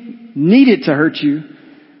need it to hurt you,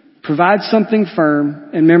 provides something firm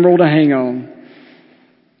and memorable to hang on.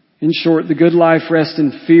 In short, the good life rests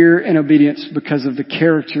in fear and obedience because of the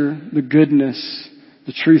character, the goodness,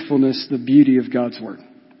 the truthfulness, the beauty of God's Word.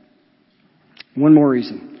 One more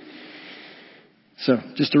reason. So,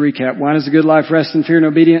 just to recap, why does the good life rest in fear and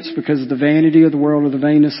obedience? Because of the vanity of the world, or the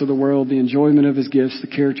vainness of the world, the enjoyment of His gifts,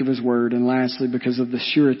 the character of His Word, and lastly, because of the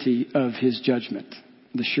surety of His judgment.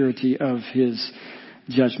 The surety of His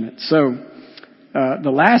judgment. So,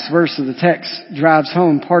 the last verse of the text drives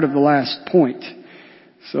home part of the last point.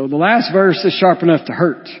 So, the last verse is sharp enough to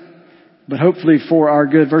hurt, but hopefully for our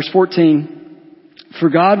good. Verse 14,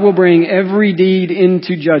 for God will bring every deed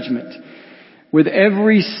into judgment, with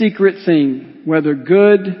every secret thing, whether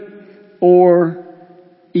good or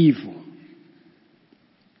evil.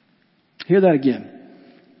 Hear that again.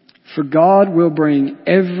 For God will bring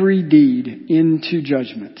every deed into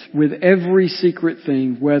judgment with every secret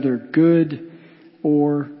thing, whether good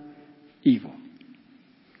or evil.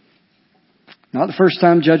 Not the first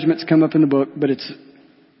time judgment's come up in the book, but it's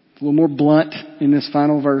a little more blunt in this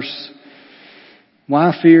final verse.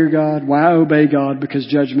 Why fear God? Why obey God? Because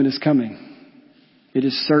judgment is coming. It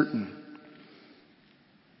is certain.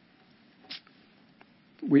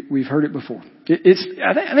 We've heard it before.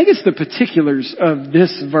 I think it's the particulars of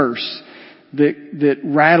this verse that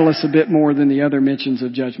rattle us a bit more than the other mentions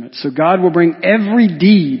of judgment. So God will bring every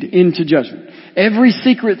deed into judgment. Every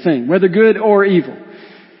secret thing, whether good or evil.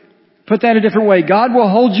 Put that a different way. God will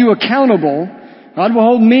hold you accountable. God will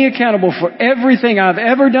hold me accountable for everything I've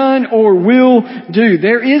ever done or will do.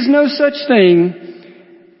 There is no such thing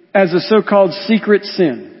as a so-called secret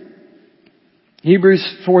sin. Hebrews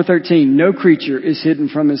 4:13, no creature is hidden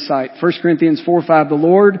from His sight. 1 Corinthians 4:5, the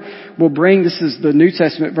Lord will bring, this is the New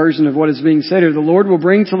Testament version of what is being said here, the Lord will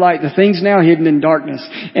bring to light the things now hidden in darkness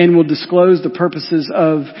and will disclose the purposes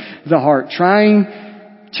of the heart. Trying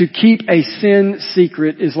to keep a sin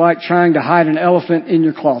secret is like trying to hide an elephant in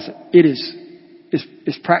your closet.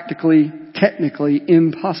 It's practically, technically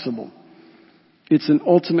impossible. It's an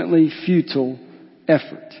ultimately futile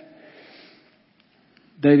effort.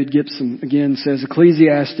 David Gibson again says,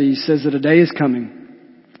 Ecclesiastes says that a day is coming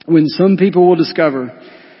when some people will discover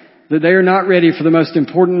that they are not ready for the most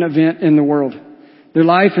important event in the world. Their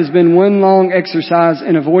life has been one long exercise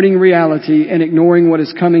in avoiding reality and ignoring what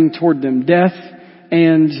is coming toward them, death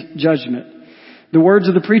and judgment. The words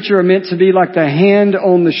of the preacher are meant to be like the hand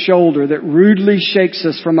on the shoulder that rudely shakes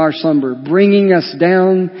us from our slumber, bringing us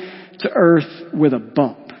down to earth with a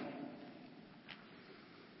bump.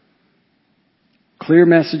 Clear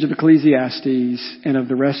message of Ecclesiastes and of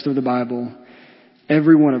the rest of the Bible.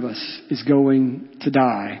 Every one of us is going to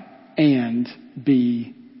die and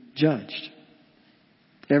be judged.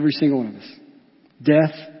 Every single one of us.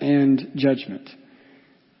 Death and judgment.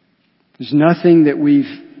 There's nothing that we've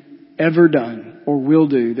ever done or will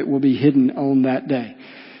do that will be hidden on that day.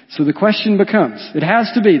 So the question becomes,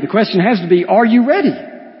 the question has to be, are you ready?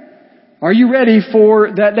 Are you ready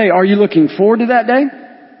for that day? Are you looking forward to that day?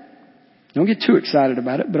 Don't get too excited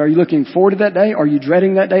about it, but are you looking forward to that day? Are you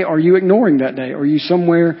dreading that day? Are you ignoring that day? Are you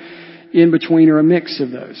somewhere in between or a mix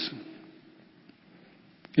of those?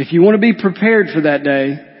 If you want to be prepared for that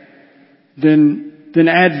day, then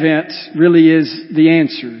Advent really is the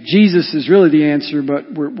answer. Jesus is really the answer,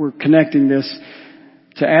 but we're connecting this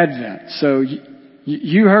to Advent. So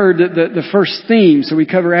you heard that the first theme, so we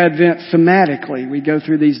cover Advent thematically. We go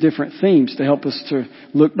through these different themes to help us to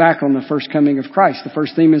look back on the first coming of Christ. The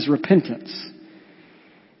first theme is repentance.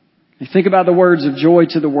 You think about the words of Joy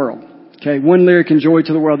to the World. Okay, one lyric in Joy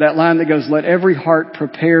to the World, that line that goes, let every heart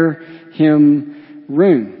prepare him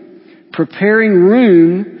room. Preparing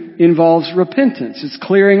room involves repentance. It's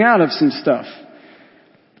clearing out of some stuff.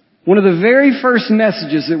 One of the very first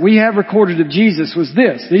messages that we have recorded of Jesus was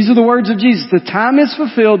this. These are the words of Jesus. The time is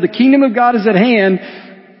fulfilled. The kingdom of God is at hand.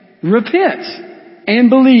 Repent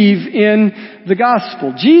and believe in the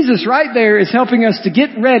gospel. Jesus right there is helping us to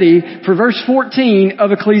get ready for verse 14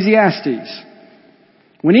 of Ecclesiastes.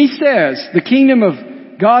 When he says the kingdom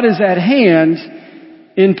of God is at hand,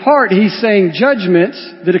 in part he's saying judgment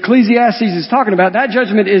that Ecclesiastes is talking about. That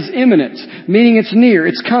judgment is imminent, meaning it's near,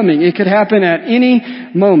 it's coming. It could happen at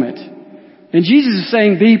any moment. And Jesus is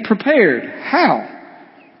saying be prepared. How?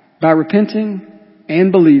 By repenting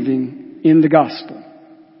and believing in the gospel.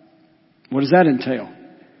 What does that entail?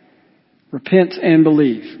 Repent and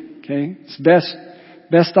believe. Okay? It's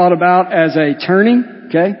best thought about as a turning.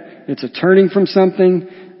 Okay? It's a turning from something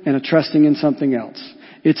and a trusting in something else.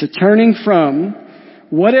 It's a turning from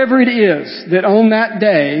whatever it is that on that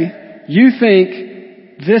day you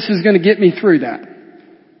think this is going to get me through that.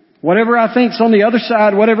 Whatever I think's on the other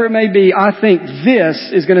side, whatever it may be, I think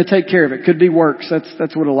this is going to take care of it. Could be works.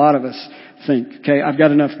 That's what a lot of us think. Okay, I've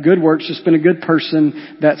got enough good works, just been a good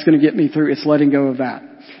person, that's going to get me through. It's letting go of that.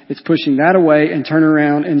 It's pushing that away and turning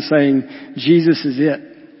around and saying, Jesus is it.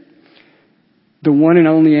 The one and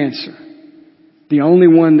only answer. The only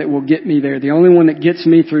one that will get me there. The only one that gets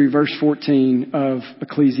me through verse 14 of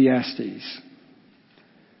Ecclesiastes.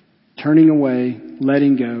 Turning away,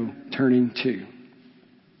 letting go, turning to.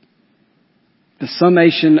 The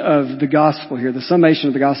summation of the gospel here, the summation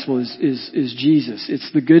of the gospel is Jesus.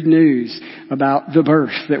 It's the good news about the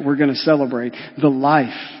birth that we're going to celebrate. The life,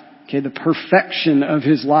 okay, the perfection of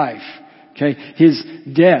His life. Okay, His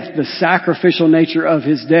death, the sacrificial nature of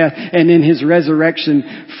His death, and then His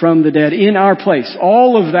resurrection from the dead in our place.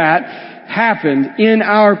 All of that happened in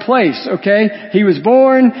our place, okay? He was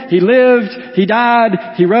born, He lived, He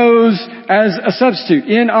died, He rose as a substitute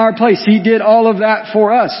in our place. He did all of that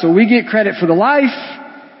for us. So we get credit for the life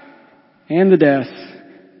and the death,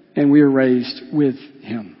 and we are raised with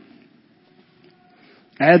Him.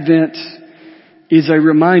 Advent is a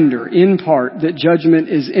reminder, in part, that judgment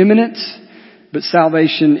is imminent, but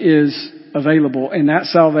salvation is available. And that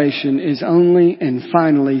salvation is only and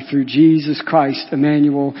finally through Jesus Christ,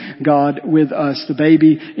 Emmanuel, God with us, the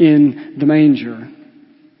baby in the manger.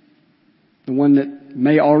 The one that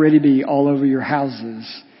may already be all over your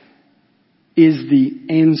houses is the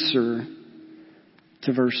answer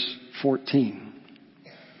to verse 14.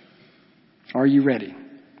 Are you ready?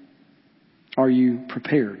 Are you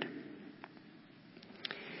prepared?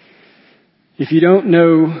 If you don't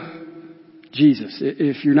know Jesus,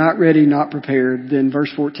 if you're not ready, not prepared, then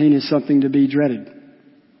verse 14 is something to be dreaded.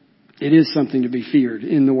 It is something to be feared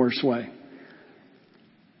in the worst way.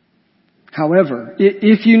 However,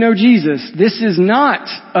 if you know Jesus, this is not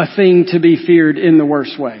a thing to be feared in the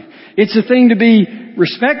worst way. It's a thing to be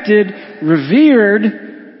respected,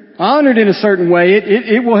 revered, honored in a certain way.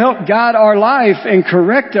 It will help guide our life and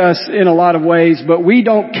correct us in a lot of ways, but we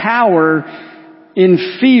don't cower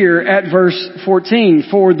in fear at verse 14.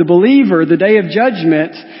 For the believer, the day of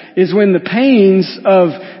judgment is when the pains of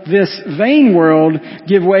this vain world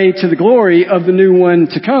give way to the glory of the new one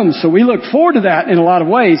to come. So we look forward to that in a lot of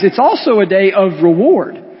ways. It's also a day of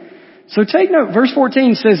reward. So take note, verse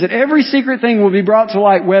 14 says that every secret thing will be brought to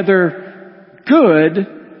light, whether good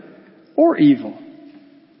or evil.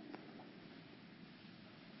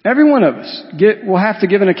 Every one of us will have to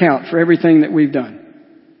give an account for everything that we've done.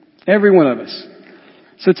 Every one of us.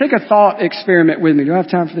 So take a thought experiment with me. Do I have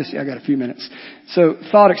time for this? Yeah, I got a few minutes. So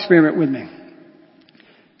thought experiment with me.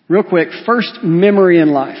 Real quick, first memory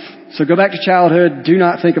in life. So go back to childhood. Do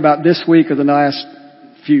not think about this week or the last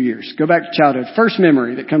few years. Go back to childhood. First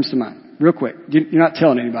memory that comes to mind. Real quick. You're not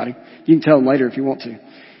telling anybody. You can tell them later if you want to.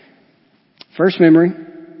 First memory.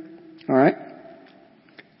 All right.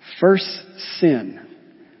 First sin.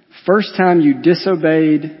 First time you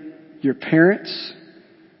disobeyed your parents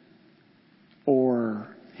or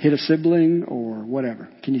hit a sibling or whatever.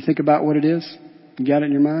 Can you think about what it is? You got it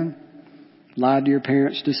in your mind? Lied to your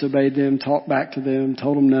parents, disobeyed them, talked back to them,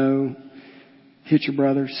 told them no, hit your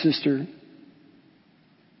brother, sister.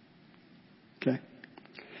 Okay.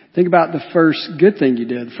 Think about the first good thing you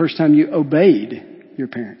did, the first time you obeyed your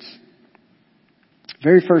parents.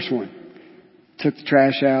 Very first one. Took the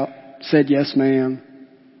trash out, said yes ma'am,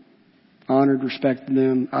 honored, respected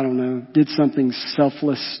them, I don't know, did something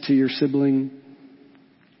selfless to your sibling.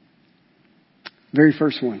 Very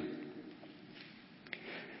first one.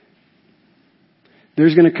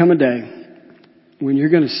 There's going to come a day when you're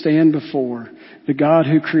going to stand before the God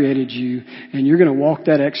who created you, and you're going to walk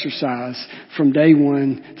that exercise from day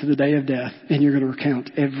one to the day of death, and you're going to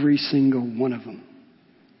recount every single one of them.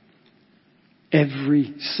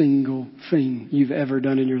 Every single thing you've ever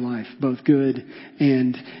done in your life, both good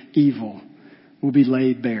and evil, will be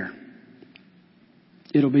laid bare.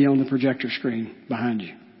 It'll be on the projector screen behind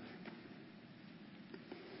you.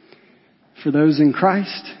 For those in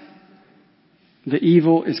Christ, the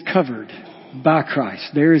evil is covered by Christ.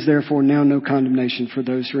 There is therefore now no condemnation for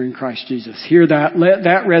those who are in Christ Jesus. Hear that. Let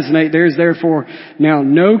that resonate. There is therefore now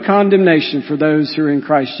no condemnation for those who are in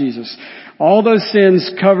Christ Jesus. All those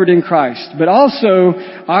sins covered in Christ, but also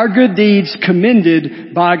our good deeds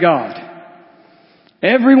commended by God.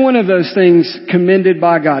 Every one of those things commended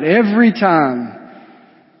by God. Every time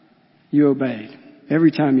you obeyed. Every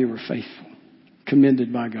time you were faithful.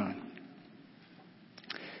 Commended by God.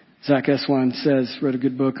 Zach Eswine wrote a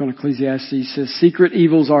good book on Ecclesiastes. He says, secret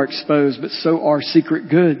evils are exposed, but so are secret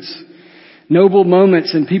goods. Noble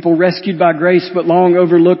moments and people rescued by grace, but long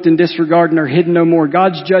overlooked and disregarded are hidden no more.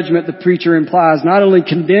 God's judgment, the preacher implies, not only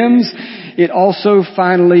condemns, it also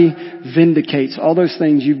finally vindicates. All those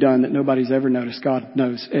things you've done that nobody's ever noticed, God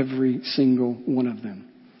knows every single one of them.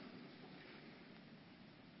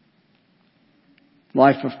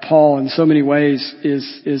 Life of Paul in so many ways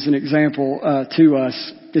is an example to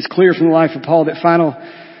us. It's clear from the life of Paul that final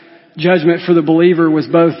judgment for the believer was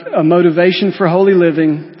both a motivation for holy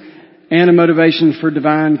living and a motivation for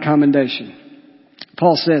divine commendation.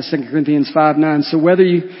 Paul says, 2 Corinthians 5:9, so whether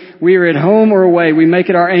we are at home or away, we make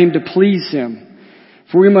it our aim to please Him.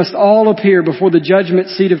 For we must all appear before the judgment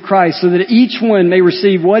seat of Christ so that each one may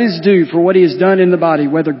receive what is due for what he has done in the body,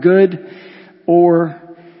 whether good or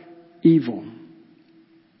evil.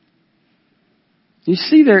 You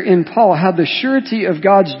see there in Paul how the surety of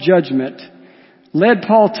God's judgment led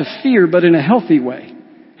Paul to fear, but in a healthy way.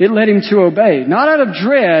 It led him to obey, not out of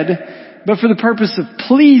dread, but for the purpose of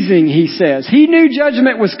pleasing, he says. He knew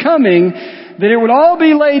judgment was coming, that it would all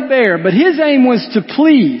be laid bare, but his aim was to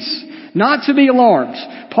please, not to be alarmed.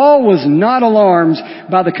 Paul was not alarmed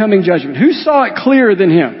by the coming judgment. Who saw it clearer than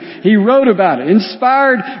him? He wrote about it,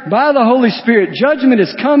 inspired by the Holy Spirit. Judgment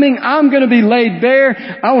is coming. I'm going to be laid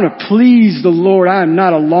bare. I want to please the Lord. I am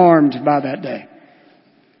not alarmed by that day.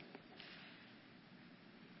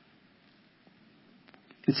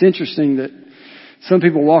 It's interesting that some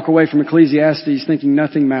people walk away from Ecclesiastes thinking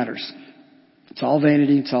nothing matters. It's all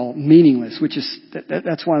vanity. It's all meaningless, which is,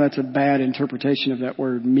 that's why that's a bad interpretation of that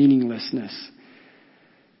word, meaninglessness.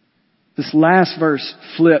 This last verse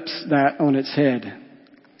flips that on its head.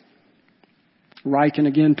 Ryken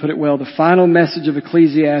again put it well. The final message of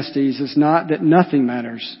Ecclesiastes is not that nothing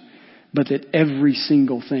matters, but that every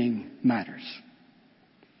single thing matters.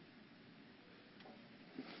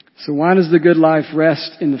 So why does the good life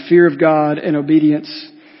rest in the fear of God and obedience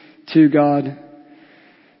to God?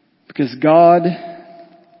 Because God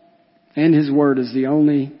and His Word are the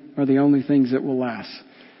only things that will last.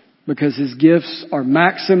 Because His gifts are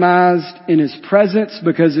maximized in His presence.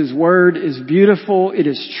 Because His Word is beautiful. It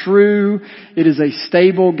is true. It is a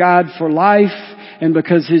stable guide for life. And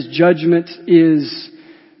because His judgment is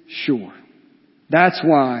sure. That's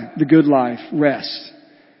why the good life rests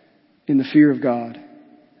in the fear of God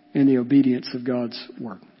and the obedience of God's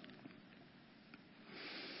Word.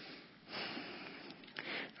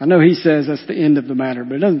 I know he says that's the end of the matter,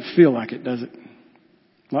 but it doesn't feel like it, does it?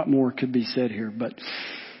 A lot more could be said here, but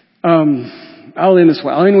I'll end this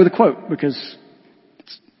way. I'll end with a quote because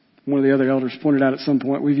one of the other elders pointed out at some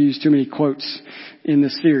point we've used too many quotes in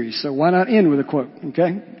this series. So why not end with a quote,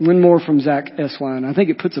 okay? One more from Zach Eswine. I think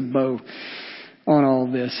it puts a bow on all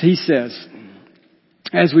of this. He says,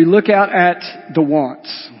 as we look out at the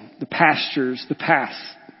wants, the pastures, the past,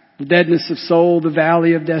 the deadness of soul, the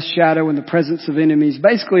valley of death's shadow, and the presence of enemies.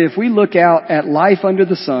 Basically, if we look out at life under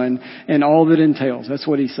the sun and all that it entails, that's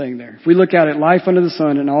what he's saying there. If we look out at life under the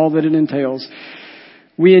sun and all that it entails,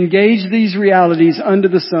 we engage these realities under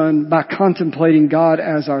the sun by contemplating God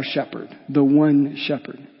as our shepherd, the one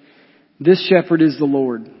shepherd. This shepherd is the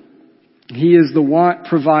Lord. He is the want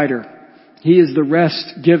provider. He is the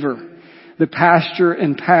rest giver, the pasture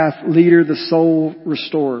and path leader, the soul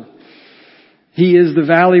restorer. He is the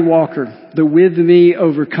valley walker, the with me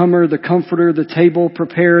overcomer, the comforter, the table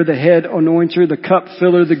preparer, the head anointer, the cup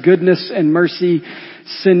filler, the goodness and mercy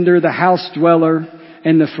sender, the house dweller,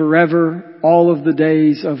 and the forever, all of the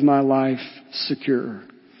days of my life secure.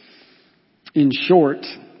 In short,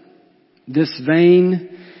 this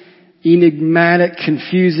vain, enigmatic,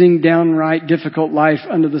 confusing, downright difficult life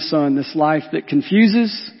under the sun, this life that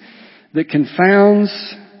confuses, that confounds,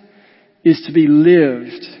 is to be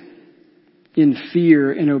lived in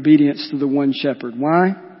fear and obedience to the one shepherd.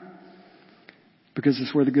 Why? Because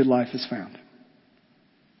it's where the good life is found.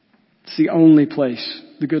 It's the only place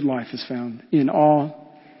the good life is found. In awe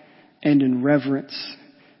and in reverence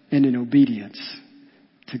and in obedience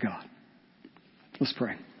to God. Let's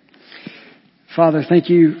pray. Father, thank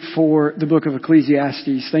you for the book of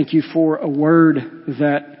Ecclesiastes. Thank you for a word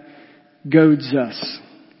that goads us.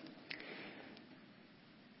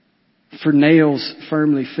 For nails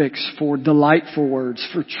firmly fixed, for delightful words,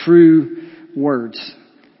 for true words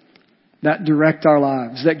that direct our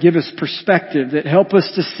lives, that give us perspective, that help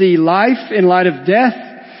us to see life in light of death,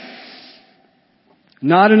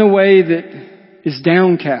 not in a way that is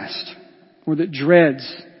downcast or that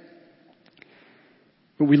dreads.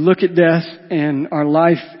 But we look at death and our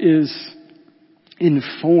life is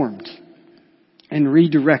informed and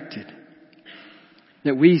redirected.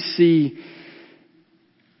 That we see,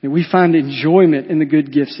 that we find enjoyment in the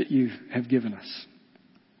good gifts that you have given us.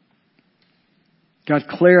 God,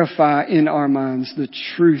 clarify in our minds the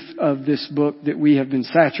truth of this book that we have been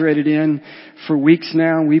saturated in for weeks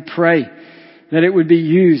now. We pray that it would be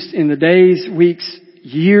used in the days, weeks,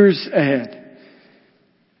 years ahead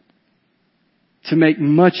to make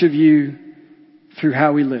much of you through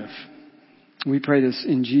how we live. We pray this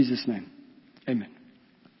in Jesus' name.